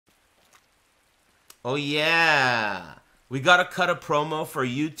Oh yeah. We gotta cut a promo for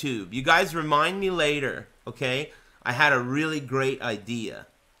YouTube. You guys remind me later, okay? I had a really great idea.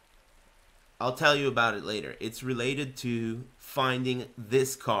 I'll tell you about it later. It's related to finding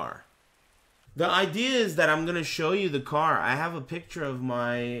this car. The idea is that I'm gonna show you the car. I have a picture of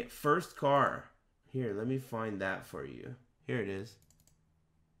my first car. Here, let me find that for you. Here it is.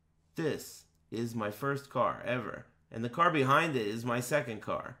 This is my first car ever. And the car behind it is my second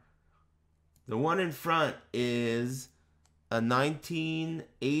car. The one in front is a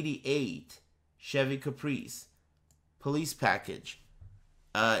 1988 Chevy Caprice police package.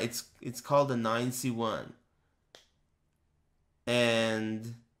 It's called a 9C1.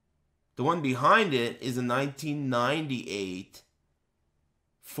 And the one behind it is a 1998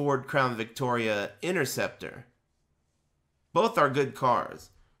 Ford Crown Victoria Interceptor. Both are good cars,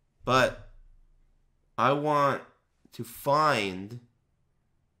 but I want to find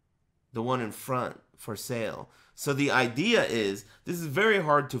the one in front for sale. So the idea is, this is very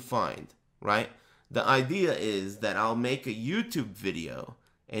hard to find, right? The idea is that I'll make a YouTube video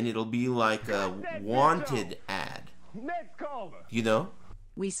and it'll be like a wanted ad. You know?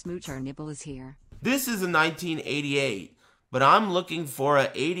 We smooch our nibbles here. This is a 1988, but I'm looking for a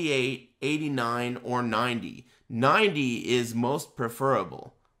 88, 89, or 90. 90 is most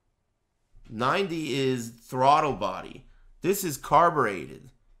preferable. 90 is throttle body. This is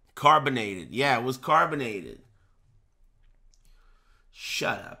carbureted. Carbonated. Yeah, it was carbonated.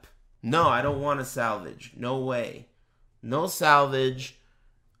 Shut up. No, I don't want to salvage. No way. No salvage.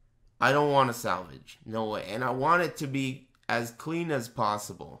 I don't want to salvage. No way. And I want it to be as clean as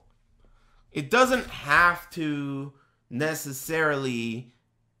possible. It doesn't have to necessarily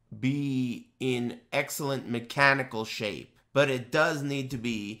be in excellent mechanical shape, but it does need to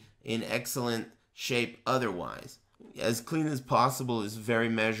be in excellent shape otherwise. As clean as possible is very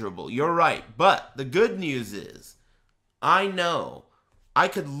measurable. You're right, but the good news is, I know I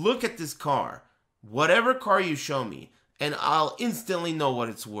could look at this car, whatever car you show me, and I'll instantly know what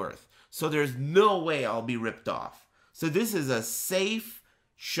it's worth. So there's no way I'll be ripped off. So this is a safe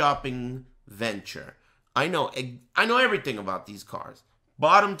shopping venture. I know everything about these cars,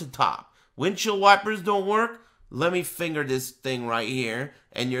 bottom to top. Windshield wipers don't work? Let me finger this thing right here,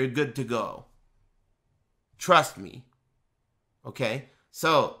 and you're good to go. Trust me. Okay?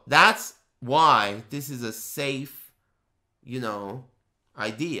 So that's why this is a safe,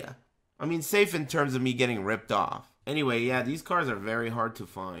 idea. I mean, safe in terms of me getting ripped off. Anyway, yeah, these cars are very hard to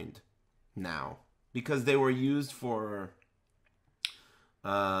find now because they were used for,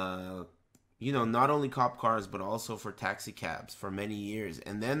 not only cop cars, but also for taxi cabs for many years.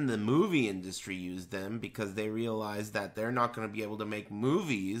 And then the movie industry used them because they realized that they're not going to be able to make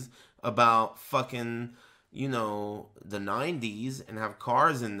movies about fucking, the 90s and have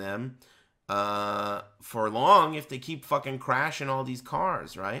cars in them for long if they keep fucking crashing all these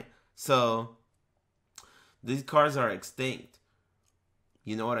cars, right? So these cars are extinct.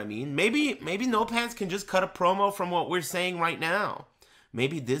 You know what I mean? Maybe No Pants can just cut a promo from what we're saying right now.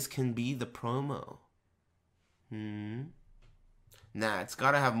 Maybe this can be the promo. Nah, it's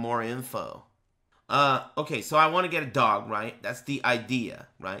got to have more info. Okay, so I want to get a dog, right? That's the idea,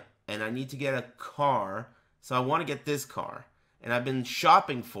 right? And I need to get a car, so I want to get this car. And I've been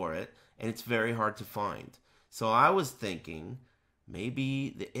shopping for it, and it's very hard to find. So I was thinking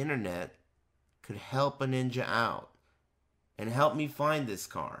maybe the internet could help a ninja out and help me find this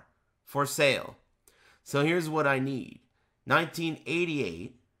car for sale. So here's what I need.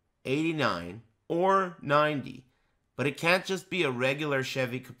 1988, 89, or 90. But it can't just be a regular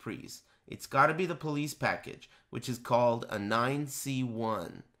Chevy Caprice. It's got to be the police package, which is called a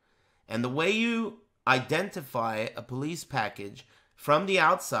 9C1. And the way you identify a police package from the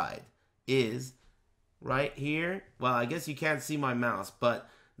outside is right here. Well, I guess you can't see my mouse, but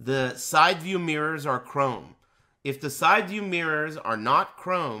the side view mirrors are chrome. If the side view mirrors are not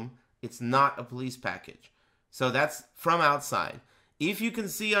chrome, it's not a police package. So that's from outside. If you can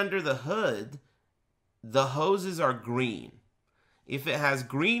see under the hood, the hoses are green. If it has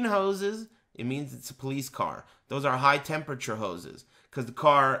green hoses, it means it's a police car. Those are high temperature hoses because the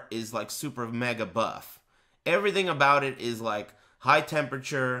car is like super mega buff. Everything about it is like high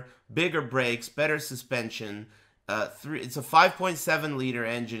temperature, bigger brakes, better suspension. It's a 5.7 liter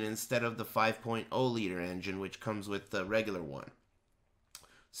engine instead of the 5.0 liter engine, which comes with the regular one.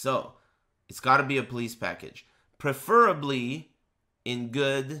 So it's got to be a police package, preferably in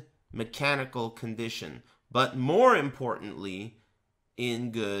good mechanical condition, but more importantly,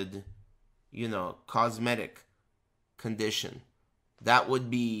 in good, cosmetic condition. That would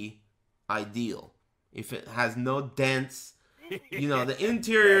be ideal. If it has no dents, You know, the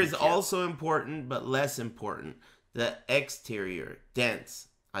interior is also important, but less important. The exterior, dents.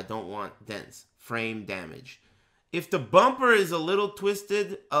 I don't want dents. Frame damage. If the bumper is a little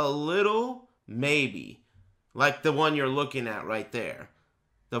twisted, a little, maybe. Like the one you're looking at right there.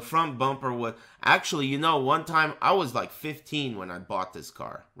 The front bumper was... Actually, you know, one time, I was like 15 when I bought this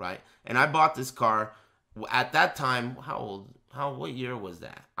car, right? And I bought this car, at that time, what year was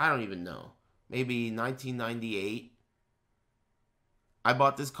that? I don't even know. Maybe 1998. I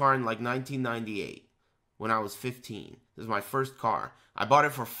bought this car in like 1998 when I was 15. This was my first car. I bought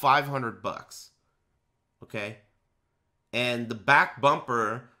it for $500. Okay? And the back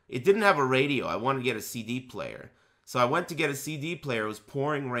bumper, it didn't have a radio. I wanted to get a CD player. So I went to get a CD player. It was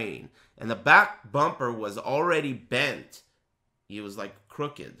pouring rain. And the back bumper was already bent. It was like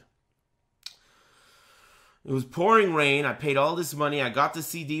crooked. It was pouring rain. I paid all this money. I got the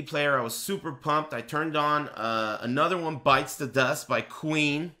CD player. I was super pumped. I turned on another one, Bites the Dust by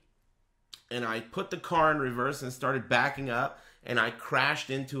Queen. And I put the car in reverse and started backing up. And I crashed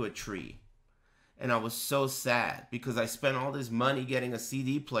into a tree. And I was so sad because I spent all this money getting a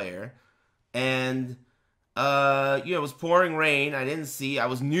CD player. And, it was pouring rain. I didn't see. I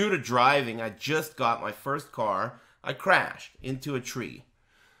was new to driving. I just got my first car. I crashed into a tree.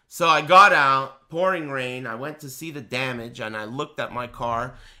 So I got out, pouring rain, I went to see the damage, and I looked at my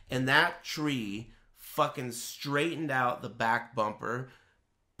car, and that tree fucking straightened out the back bumper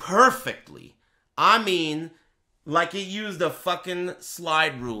perfectly. I mean, like it used a fucking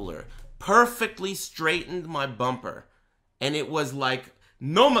slide ruler. Perfectly straightened my bumper. And it was like,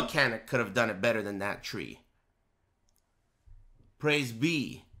 no mechanic could have done it better than that tree. Praise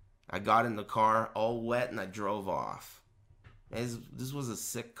be. I got in the car all wet and I drove off. This was a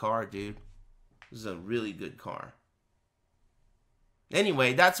sick car, dude. This is a really good car.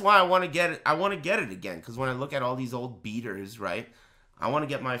 Anyway, that's why I want to get it. I want to get it again. Because when I look at all these old beaters, right? I want to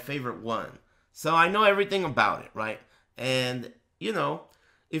get my favorite one. So I know everything about it, right? And, you know,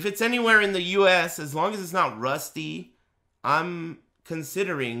 if it's anywhere in the U.S., as long as it's not rusty, I'm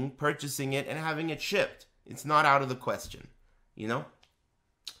considering purchasing it and having it shipped. It's not out of the question, you know?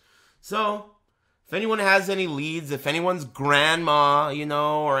 So... if anyone has any leads, if anyone's grandma, you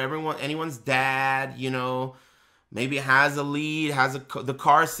know, or anyone's dad, you know, maybe has a lead, has the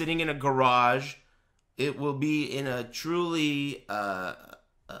car sitting in a garage, it will be in a truly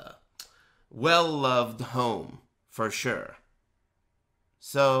well-loved home, for sure.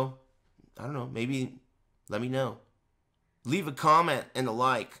 So, I don't know, maybe let me know. Leave a comment and a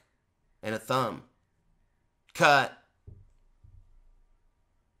like and a thumb. Cut.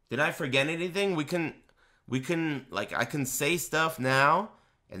 Did I forget anything? We can, like, I can say stuff now,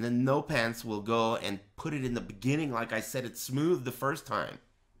 and then No Pants will go and put it in the beginning like I said it smooth the first time.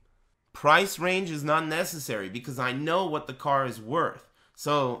 Price range is not necessary because I know what the car is worth.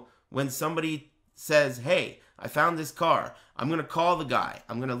 So when somebody says, hey, I found this car, I'm going to call the guy.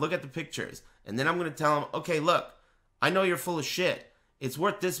 I'm going to look at the pictures, and then I'm going to tell him, okay, look, I know you're full of shit. It's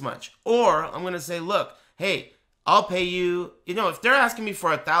worth this much. Or I'm going to say, look, hey, I'll pay you, you know, if they're asking me for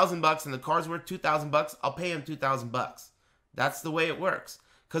 $1,000 and the car's worth $2,000, I'll pay them $2,000. That's the way it works.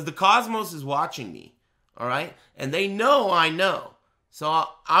 Because the cosmos is watching me, all right? And they know I know. So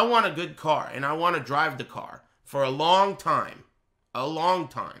I want a good car, and I want to drive the car for a long time. A long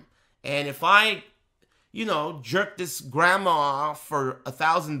time. And if I, you know, jerk this grandma off for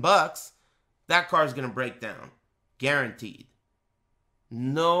 $1,000, that car's going to break down. Guaranteed.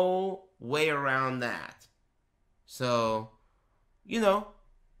 No way around that. So, you know,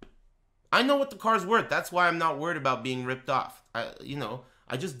 I know what the car's worth. That's why I'm not worried about being ripped off. I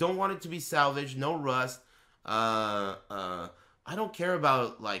just don't want it to be salvaged, no rust. I don't care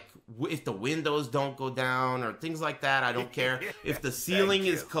about, like, if the windows don't go down or things like that. I don't care. If the ceiling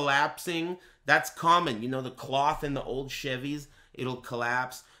is collapsing, that's common. You know, the cloth in the old Chevys, it'll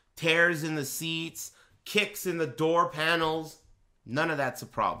collapse. Tears in the seats, kicks in the door panels. None of that's a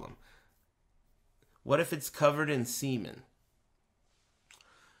problem. What if it's covered in semen?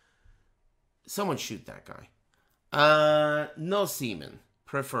 Someone shoot that guy. No semen,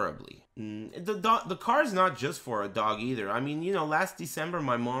 preferably. The car's not just for a dog either. I mean, you know, last December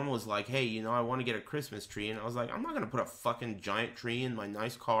my mom was like, hey, you know, I want to get a Christmas tree. And I was like, I'm not going to put a fucking giant tree in my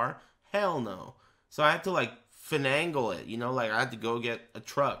nice car. Hell no. So I had to, like, finagle it, you know, like I had to go get a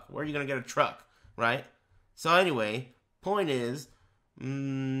truck. Where are you going to get a truck, right? So anyway, point is,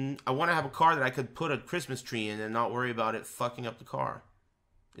 I want to have a car that I could put a Christmas tree in and not worry about it fucking up the car,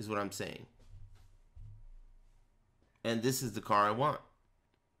 is what I'm saying. And this is the car I want.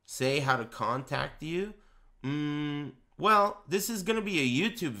 Say how to contact you. Well, this is going to be a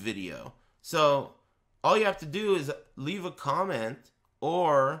YouTube video. So all you have to do is leave a comment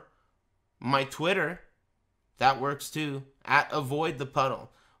or my Twitter. That works too. @AvoidThePuddle.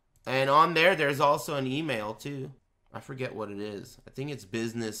 And on there, there's also an email too. I forget what it is. I think it's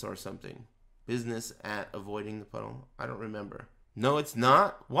business or something. Business@AvoidingThePuddle. I don't remember. No, it's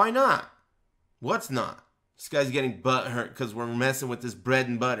not. Why not? What's not? This guy's getting butthurt because we're messing with this bread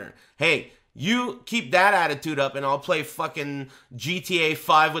and butter. Hey, you keep that attitude up and I'll play fucking GTA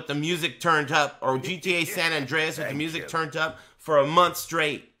 5 with the music turned up, or GTA San Andreas with the music turned up for a month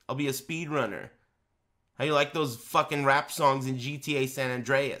straight. I'll be a speedrunner. How you like those fucking rap songs in GTA San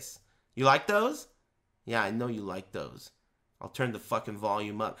Andreas? You like those? Yeah, I know you like those. I'll turn the fucking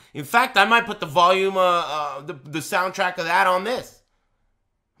volume up. In fact, I might put the volume, the soundtrack of that on this.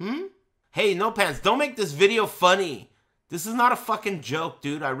 Hey, No Pants, don't make this video funny. This is not a fucking joke,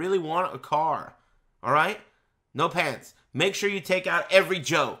 dude. I really want a car. All right? No Pants, make sure you take out every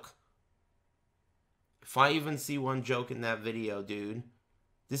joke. If I even see one joke in that video, dude,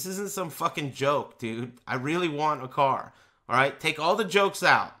 this isn't some fucking joke, dude. I really want a car. All right? Take all the jokes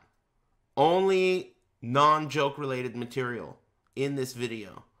out. Only non-joke related material in this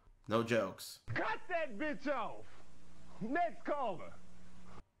video. No jokes. Cut that bitch off. Next caller.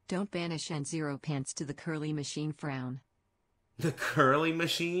 Don't banish and zero pants to the curly machine frown. The curly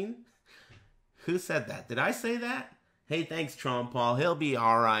machine? Who said that? Did I say that? Hey, thanks, Trump Paul. He'll be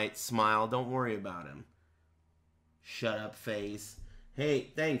alright. Smile. Don't worry about him. Shut up, face.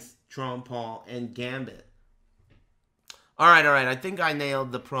 Hey, thanks, Trump Paul and Gambit. Alright. I think I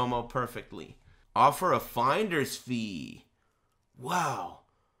nailed the promo perfectly. Offer a finder's fee. Wow.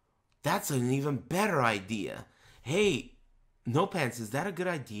 That's an even better idea. Hey, No Pants, is that a good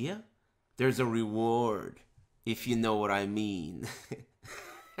idea? There's a reward, if you know what I mean.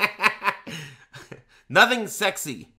 Nothing sexy.